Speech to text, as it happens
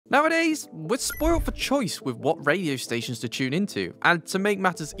Nowadays, we're spoiled for choice with what radio stations to tune into, and to make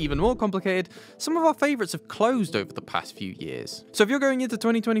matters even more complicated, some of our favourites have closed over the past few years. So if you're going into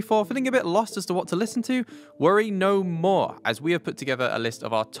 2024 feeling a bit lost as to what to listen to, worry no more, as we have put together a list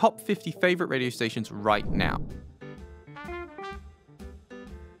of our top 50 favourite radio stations right now.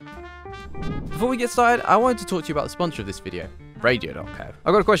 Before we get started, I wanted to talk to you about the sponsor of this video, Radio.co.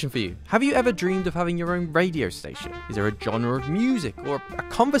 I've got a question for you. Have you ever dreamed of having your own radio station? Is there a genre of music or a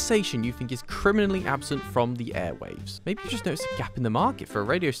conversation you think is criminally absent from the airwaves? Maybe you just noticed a gap in the market for a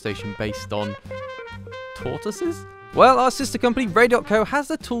radio station based on tortoises? Well, our sister company, Radio.co, has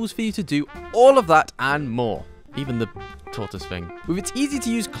the tools for you to do all of that and more. Even the tortoise thing. With its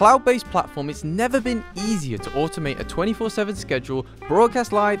easy-to-use cloud-based platform, it's never been easier to automate a 24/7 schedule,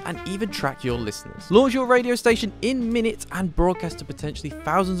 broadcast live, and even track your listeners. Launch your radio station in minutes and broadcast to potentially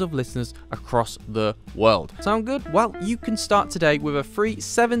thousands of listeners across the world. Sound good? Well, you can start today with a free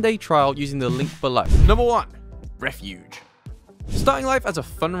 7-day trial using the link below. Number 1. Refuge. Starting life as a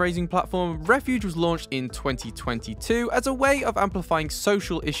fundraising platform, Refuge was launched in 2022 as a way of amplifying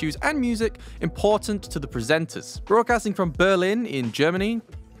social issues and music important to the presenters. Broadcasting from Berlin in Germany,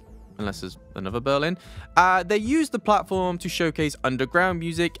 unless there's another Berlin, they used the platform to showcase underground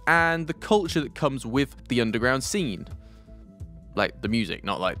music and the culture that comes with the underground scene. Like the music,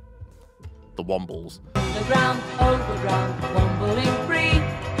 not like the Wombles. Underground, overground, wombling free.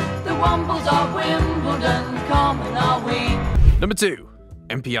 The Wombles are Wimbledon, common are we. Number 2.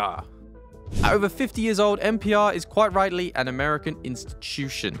 NPR. At over 50 years old, NPR is quite rightly an American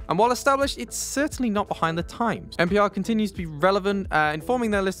institution. And while established, it's certainly not behind the times. NPR continues to be relevant, informing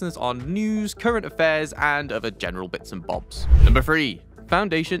their listeners on news, current affairs, and other general bits and bobs. Number 3.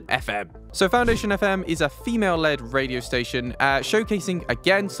 Foundation FM. So Foundation FM is a female-led radio station showcasing,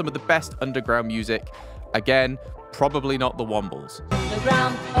 again, some of the best underground music. Again, probably not the Wombles.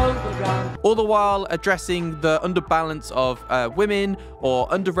 Underground, overground. All the while addressing the underbalance of women or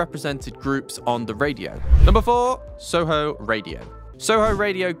underrepresented groups on the radio. Number 4, Soho Radio. Soho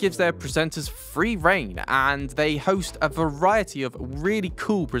Radio gives their presenters free reign, and they host a variety of really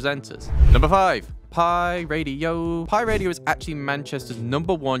cool presenters. Number 5. Pi Radio. Pi Radio is actually Manchester's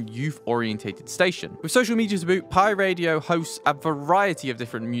 #1 youth-orientated station. With social media to boot, Pi Radio hosts a variety of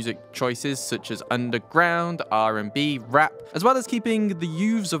different music choices such as underground, R&B, rap, as well as keeping the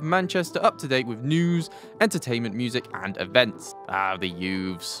youths of Manchester up to date with news, entertainment, music, and events. The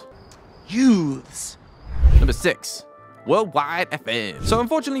youths. Youths. Number 6. Worldwide FM. So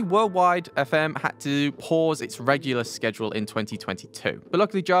unfortunately, Worldwide FM had to pause its regular schedule in 2022. But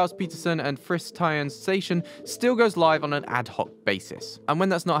luckily, Giles Peterson and Frisk Tyan's station still goes live on an ad hoc basis. And when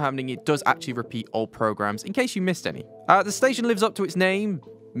that's not happening, it does actually repeat old programs in case you missed any. The station lives up to its name,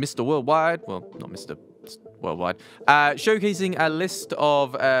 Mr. Worldwide. Well, not Mr. Worldwide, showcasing a list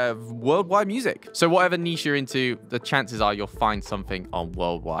of worldwide music. So whatever niche you're into, the chances are you'll find something on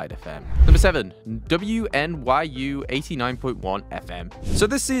Worldwide FM. Number 7, WNYU 89.1 FM. So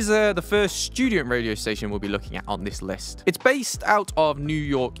this is the first student radio station we'll be looking at on this list. It's based out of New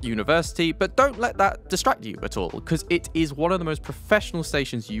York University, but don't let that distract you at all, because it is one of the most professional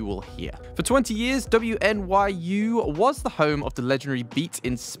stations you will hear. For 20 years, WNYU was the home of the legendary Beat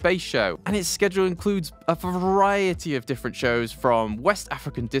in Space show, and its schedule includes a variety of different shows from West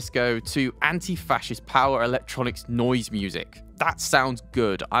African disco to anti-fascist power electronics noise music. That sounds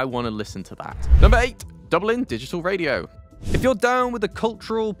good. I want to listen to that. Number 8, Dublin Digital Radio. If you're down with the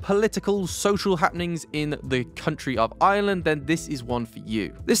cultural, political, social happenings in the country of Ireland, then this is one for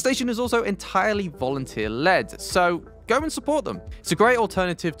you. This station is also entirely volunteer-led, so go and support them. It's a great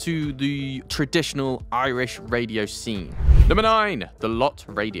alternative to the traditional Irish radio scene. Number 9, The Lot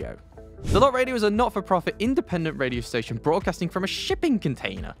Radio. The Lot Radio is a not-for-profit independent radio station broadcasting from a shipping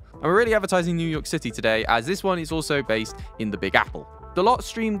container. And we're really advertising New York City today, as this one is also based in the Big Apple. The Lot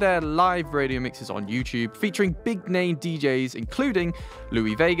streamed their live radio mixes on YouTube, featuring big-name DJs including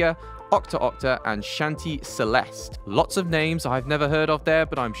Louis Vega, Octa Octa, and Shanti Celeste. Lots of names I've never heard of there,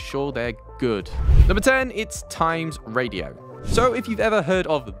 but I'm sure they're good. Number 10, it's Times Radio. So if you've ever heard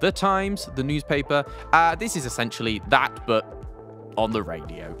of The Times, the newspaper, this is essentially that, but on the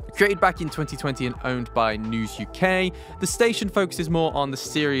radio. Created back in 2020 and owned by News UK, the station focuses more on the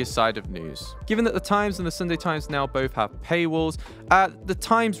serious side of news. Given that the Times and the Sunday Times now both have paywalls, the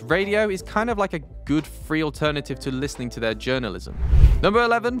Times Radio is kind of like a good free alternative to listening to their journalism. Number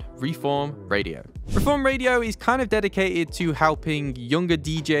 11, Reform Radio. Reform Radio is kind of dedicated to helping younger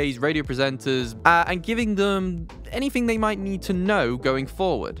DJs, radio presenters, and giving them anything they might need to know going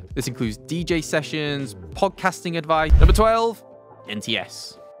forward. This includes DJ sessions, podcasting advice. Number 12,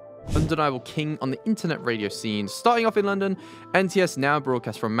 NTS. undeniable king on the internet radio scene. Starting off in London, NTS now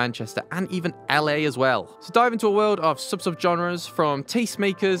broadcasts from Manchester and even LA as well. So dive into a world of sub-genres from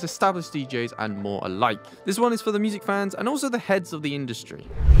tastemakers, established DJs, and more alike. This one is for the music fans and also the heads of the industry.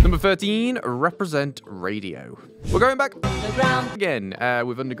 Number 13, Represent Radio. We're going back again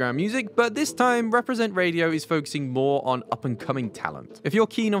with underground music, but this time Represent Radio is focusing more on up-and-coming talent. If you're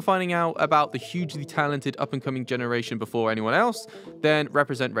keen on finding out about the hugely talented up-and-coming generation before anyone else, then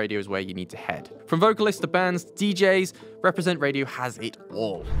Represent Radio is where you need to head. From vocalists to bands to DJs, Represent Radio has it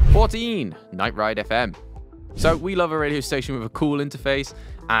all. 14, Night Ride FM. So we love a radio station with a cool interface,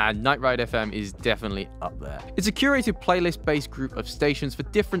 and Night Ride FM is definitely up there. It's a curated playlist-based group of stations for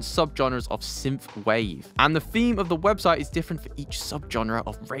different subgenres of synth wave, and the theme of the website is different for each subgenre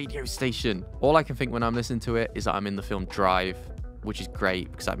of radio station. All I can think when I'm listening to it is that I'm in the film Drive, which is great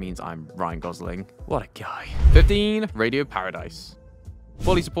because that means I'm Ryan Gosling. What a guy. 15, Radio Paradise.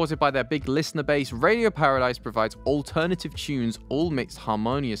 Fully supported by their big listener base, Radio Paradise provides alternative tunes all mixed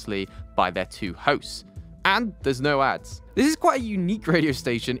harmoniously by their two hosts. And there's no ads. This is quite a unique radio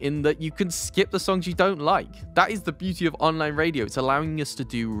station in that you can skip the songs you don't like. That is the beauty of online radio. It's allowing us to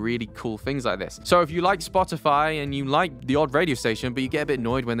do really cool things like this. So if you like Spotify and you like the odd radio station, but you get a bit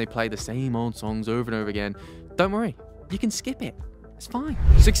annoyed when they play the same old songs over and over again, don't worry, you can skip it. It's fine.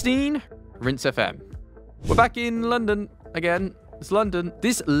 16, Rinse FM. We're back in London again. It's London.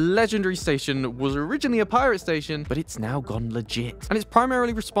 This legendary station was originally a pirate station, but it's now gone legit. And it's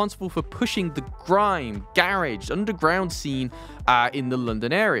primarily responsible for pushing the grime, garage, underground scene in the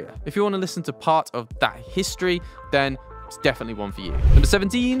London area. If you want to listen to part of that history, then it's definitely one for you. Number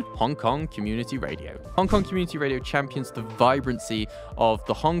 17, Hong Kong Community Radio. Hong Kong Community Radio champions the vibrancy of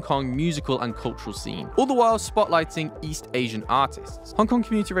the Hong Kong musical and cultural scene, all the while spotlighting East Asian artists. Hong Kong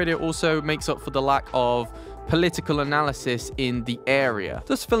Community Radio also makes up for the lack of political analysis in the area,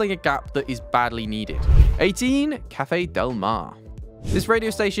 thus filling a gap that is badly needed. 18, Cafe Del Mar. This radio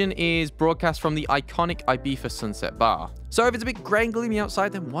station is broadcast from the iconic Ibiza Sunset Bar. So if it's a bit grey and gloomy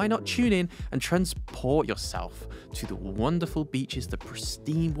outside, then why not tune in and transport yourself to the wonderful beaches, the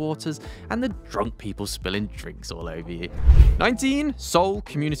pristine waters, and the drunk people spilling drinks all over you. 19, Seoul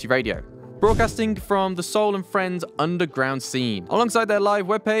Community Radio. Broadcasting from the Soul and Friends underground scene. Alongside their live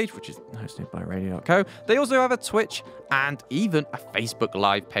webpage, which is hosted by radio.co, they also have a Twitch and even a Facebook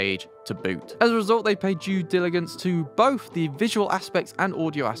live page to boot. As a result, they pay due diligence to both the visual aspects and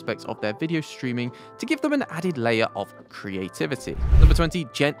audio aspects of their video streaming to give them an added layer of creativity. Number 20,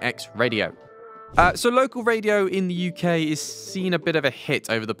 Gen X Radio. So local radio in the UK is seen a bit of a hit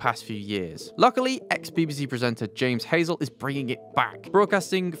over the past few years. Luckily, ex-BBC presenter James Hazel is bringing it back.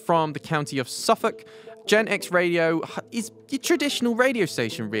 Broadcasting from the county of Suffolk, Gen X Radio is your traditional radio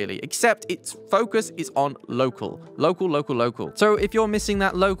station really, except its focus is on local. So if you're missing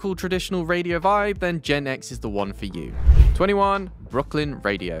that local traditional radio vibe, then Gen X is the one for you. 21, Brooklyn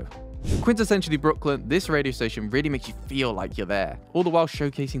Radio. Quintessentially Brooklyn, this radio station really makes you feel like you're there, all the while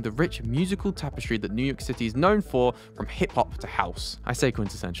showcasing the rich musical tapestry that New York City is known for, from hip-hop to house. I say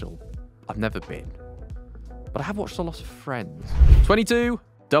quintessential. I've never been, but I have watched a lot of Friends. 22,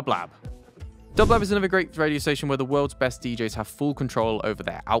 Dublab. Dublab is another great radio station where the world's best DJs have full control over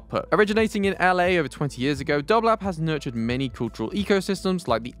their output. Originating in LA over 20 years ago, Dublab has nurtured many cultural ecosystems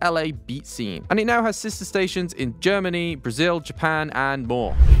like the LA beat scene, and it now has sister stations in Germany, Brazil, Japan, and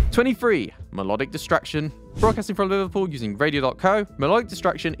more. 23, Melodic Distraction. Broadcasting from Liverpool using radio.co, Melodic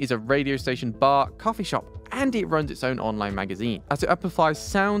Distraction is a radio station, bar, coffee shop, and it runs its own online magazine, as it amplifies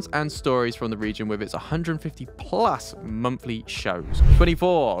sounds and stories from the region with its 150 plus monthly shows.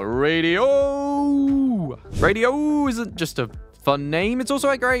 24, Radio! Radio isn't just a fun name, it's also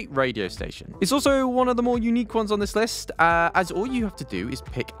a great radio station. It's also one of the more unique ones on this list, as all you have to do is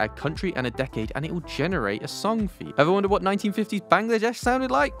pick a country and a decade and it will generate a song for you. Ever wonder what 1950s Bangladesh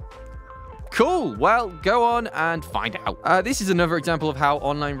sounded like? Cool, well, go on and find out. This is another example of how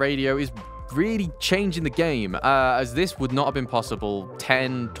online radio is really changing the game, as this would not have been possible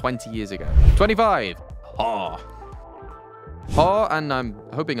 10, 20 years ago. 25, HAW. HAW, and I'm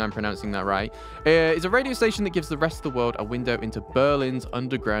hoping I'm pronouncing that right, is a radio station that gives the rest of the world a window into Berlin's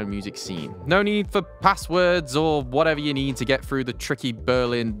underground music scene. No need for passwords or whatever you need to get through the tricky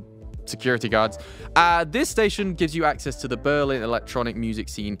Berlin security guards. This station gives you access to the Berlin electronic music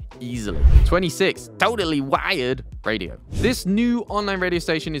scene easily. 26, Totally Wired Radio. This new online radio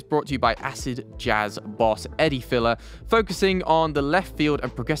station is brought to you by acid jazz boss Eddie Filler, focusing on the left field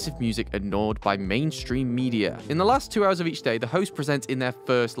and progressive music ignored by mainstream media. In the last 2 hours of each day, the host presents in their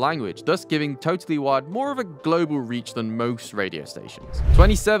first language, thus giving Totally Wired more of a global reach than most radio stations.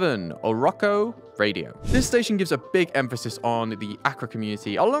 27, Orocco Radio. This station gives a big emphasis on the Accra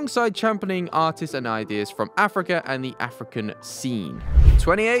community, alongside championing artists and ideas from Africa and the African scene.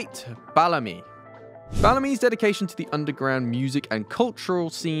 28. Balami. Balami's dedication to the underground music and cultural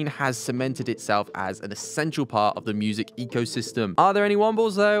scene has cemented itself as an essential part of the music ecosystem. Are there any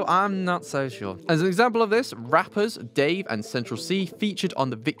Wombles though? I'm not so sure. As an example of this, rappers Dave and Central C featured on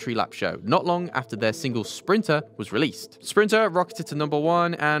the Victory Lap show not long after their single Sprinter was released. Sprinter rocketed to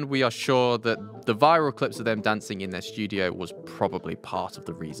 #1, and we are sure that the viral clips of them dancing in their studio was probably part of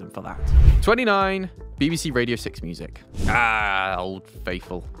the reason for that. 29. BBC Radio 6 music. Old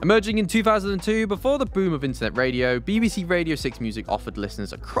faithful. Emerging in 2002, before the boom of internet radio, BBC Radio 6 music offered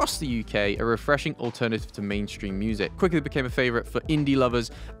listeners across the UK a refreshing alternative to mainstream music. Quickly became a favourite for indie lovers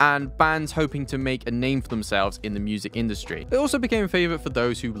and bands hoping to make a name for themselves in the music industry. It also became a favourite for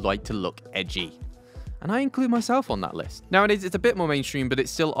those who like to look edgy. And I include myself on that list. Nowadays, it's a bit more mainstream, but it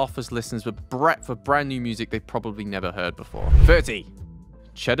still offers listeners a breadth of brand new music they've probably never heard before. 30.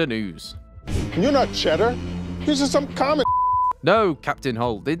 Cheddar News. You're not cheddar. You're just some common. No, Captain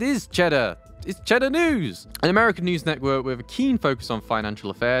Holt, it is cheddar. It's Cheddar News, an American news network with a keen focus on financial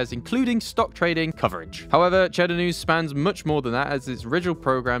affairs, including stock trading coverage. However, Cheddar News spans much more than that, as its original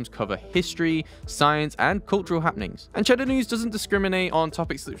programs cover history, science, and cultural happenings. And Cheddar News doesn't discriminate on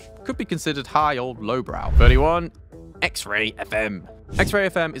topics that could be considered high or lowbrow. 31. X-Ray FM. X-Ray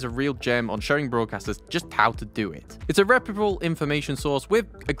FM is a real gem on showing broadcasters just how to do it. It's a reputable information source with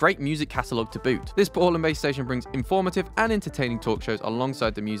a great music catalogue to boot. This Portland-based station brings informative and entertaining talk shows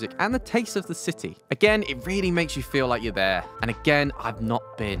alongside the music and the taste of the city. Again, it really makes you feel like you're there. And again, I've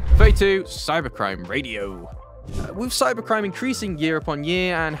not been. 32. Cybercrime Radio. With cybercrime increasing year upon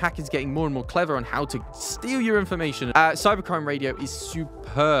year and hackers getting more and more clever on how to steal your information, Cybercrime Radio is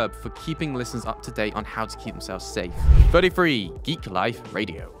superb for keeping listeners up to date on how to keep themselves safe. 33. Geek Life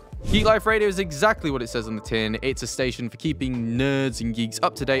Radio. Geek Life Radio is exactly what it says on the tin. It's a station for keeping nerds and geeks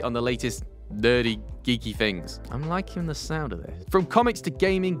up to date on the latest nerdy, geeky things. I'm liking the sound of this. From comics to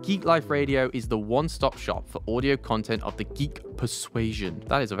gaming, Geek Life Radio is the one-stop shop for audio content of the geek persuasion.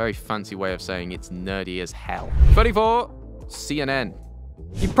 That is a very fancy way of saying it's nerdy as hell. 34. CNN.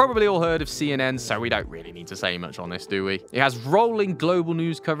 You've probably all heard of CNN, so we don't really need to say much on this, do we? It has rolling global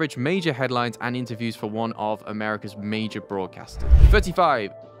news coverage, major headlines, and interviews for one of America's major broadcasters.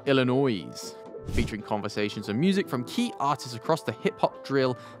 35. Illinois. Featuring conversations and music from key artists across the hip-hop,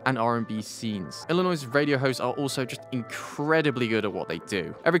 drill, and R&B scenes. Illinois' radio hosts are also just incredibly good at what they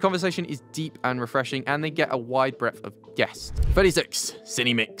do. Every conversation is deep and refreshing, and they get a wide breadth of guests. 36.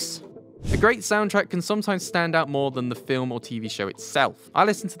 Cine Mix. A great soundtrack can sometimes stand out more than the film or TV show itself. I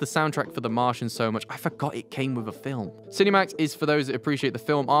listened to the soundtrack for The Martian so much, I forgot it came with a film. Cinemax is for those that appreciate the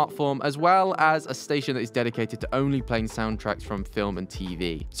film art form, as well as a station that is dedicated to only playing soundtracks from film and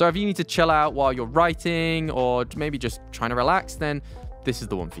TV. So if you need to chill out while you're writing, or maybe just trying to relax, then this is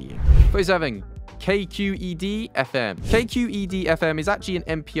the one for you. 47. KQED FM. KQED FM is actually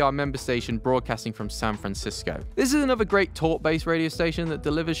an NPR member station broadcasting from San Francisco. This is another great talk-based radio station that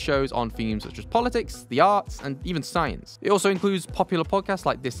delivers shows on themes such as politics, the arts, and even science. It also includes popular podcasts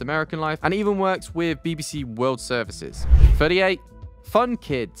like This American Life, and even works with BBC World Services. 38. Fun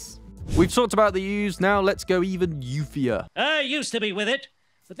Kids. We've talked about the U's, now let's go even youfier. I used to be with it,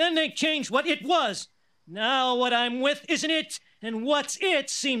 but then they changed what it was. Now what I'm with isn't it, and what's it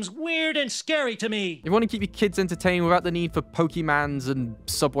seems weird and scary to me. If you want to keep your kids entertained without the need for Pokemans and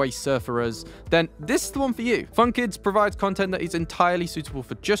Subway Surferers, then this is the one for you. Fun Kids provides content that is entirely suitable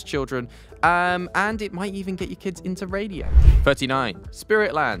for just children, and it might even get your kids into radio. 39.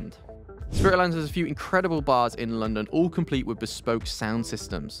 Spiritland. Spiritland has a few incredible bars in London, all complete with bespoke sound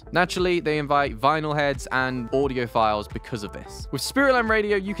systems. Naturally, they invite vinyl heads and audiophiles because of this. With Spiritland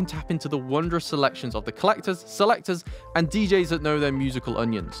Radio, you can tap into the wondrous selections of the collectors, selectors, and DJs that know their musical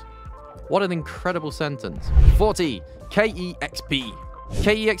onions. What an incredible sentence. 40. KEXP.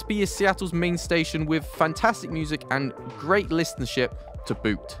 KEXP is Seattle's main station with fantastic music and great listenership to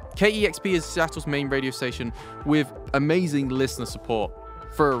boot. KEXP is Seattle's main radio station with amazing listener support.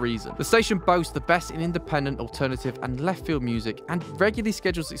 For a reason. The station boasts the best in independent, alternative, and left field music, and regularly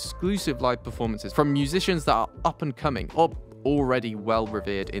schedules exclusive live performances from musicians that are up and coming, or already well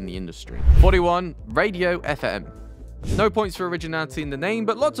revered in the industry. 41. Radio FM. No points for originality in the name,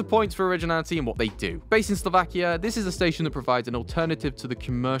 but lots of points for originality in what they do. Based in Slovakia, this is a station that provides an alternative to the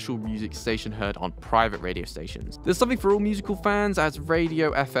commercial music station heard on private radio stations. There's something for all musical fans, as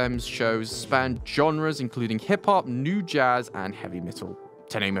Radio FM's shows span genres including hip-hop, new jazz, and heavy metal.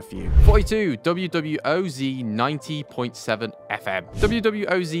 to name a few. 42, WWOZ 90.7 FM.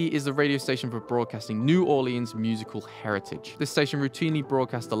 WWOZ is the radio station for broadcasting New Orleans musical heritage. This station routinely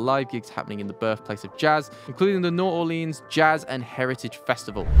broadcasts the live gigs happening in the birthplace of jazz, including the New Orleans Jazz and Heritage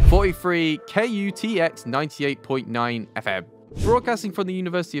Festival. 43, KUTX 98.9 FM. Broadcasting from the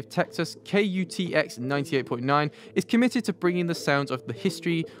University of Texas, KUTX 98.9 is committed to bringing the sounds of the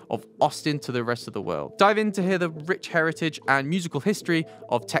history of Austin to the rest of the world. Dive in to hear the rich heritage and musical history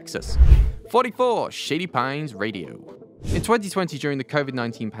of Texas. 44, Shady Pines Radio. In 2020, during the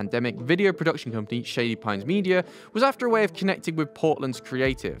COVID-19 pandemic, video production company Shady Pines Media was after a way of connecting with Portland's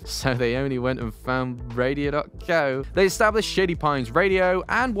creative, so they only went and found radio.co. They established Shady Pines Radio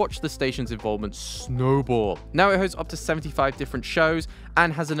and watched the station's involvement snowball. Now it hosts up to 75 different shows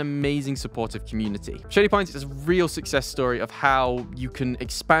and has an amazing supportive community. Shady Pines is a real success story of how you can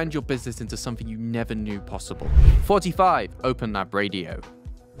expand your business into something you never knew possible. 45, Open Lab Radio.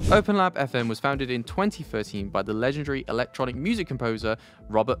 Open Lab FM was founded in 2013 by the legendary electronic music composer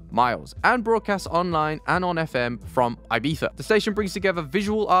Robert Miles and broadcasts online and on FM from Ibiza. The station brings together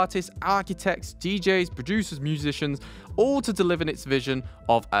visual artists, architects, DJs, producers, musicians, all to deliver its vision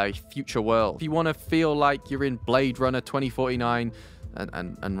of a future world. If you want to feel like you're in Blade Runner 2049,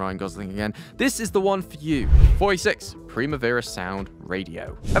 and Ryan Gosling again, this is the one for you. 46, Primavera Sound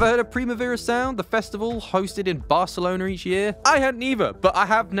Radio. Ever heard of Primavera Sound, the festival hosted in Barcelona each year? I hadn't either, but I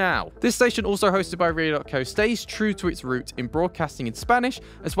have now. This station, also hosted by Radio.co, stays true to its roots in broadcasting in Spanish,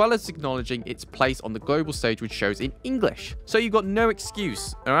 as well as acknowledging its place on the global stage with shows in English. So you've got no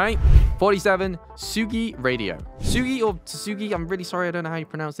excuse, all right? 47, Sugi Radio. Sugi, or Tsugi, I'm really sorry, I don't know how you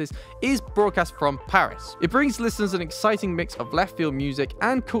pronounce this, is broadcast from Paris. It brings listeners an exciting mix of left field music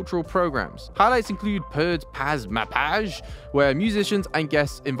and cultural programs. Highlights include Purds Paz Mapage, where musicians and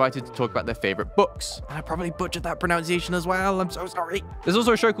guests invited to talk about their favorite books. And I probably butchered that pronunciation as well, I'm so sorry. There's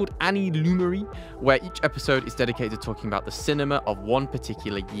also a show called Annie Lumery, where each episode is dedicated to talking about the cinema of one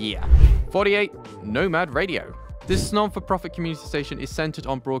particular year. 48, Nomad Radio. This non-for-profit community station is centered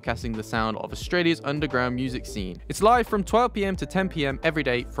on broadcasting the sound of Australia's underground music scene. It's live from 12 PM to 10 PM every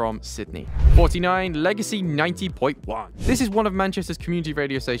day from Sydney. 49, Legacy 90.1. This is one of Manchester's community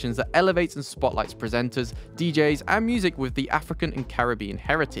radio stations that elevates and spotlights presenters, DJs, and music with the African and Caribbean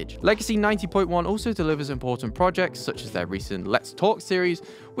heritage. Legacy 90.1 also delivers important projects such as their recent Let's Talk series,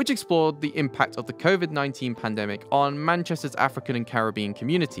 which explored the impact of the COVID-19 pandemic on Manchester's African and Caribbean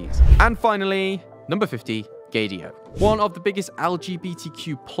communities. And finally, number 50, Gadio. One of the biggest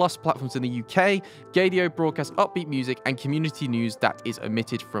LGBTQ+ platforms in the UK, Gadio broadcasts upbeat music and community news that is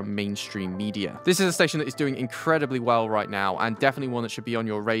omitted from mainstream media. This is a station that is doing incredibly well right now, and definitely one that should be on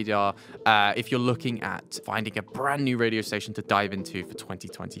your radar if you're looking at finding a brand new radio station to dive into for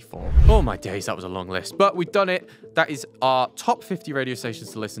 2024. Oh my days, that was a long list, but we've done it. That is our top 50 radio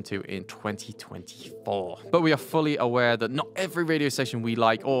stations to listen to in 2024. But we are fully aware that not every radio station we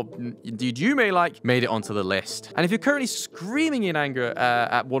like, or indeed you may like, made it onto the list. And if you're currently screaming in anger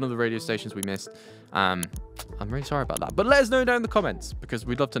at one of the radio stations we missed, I'm really sorry about that. But let us know down in the comments, because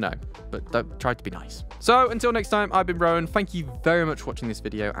we'd love to know. But don't try to be nice. So until next time, I've been Rowan. Thank you very much for watching this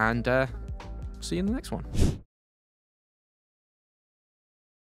video, and see you in the next one.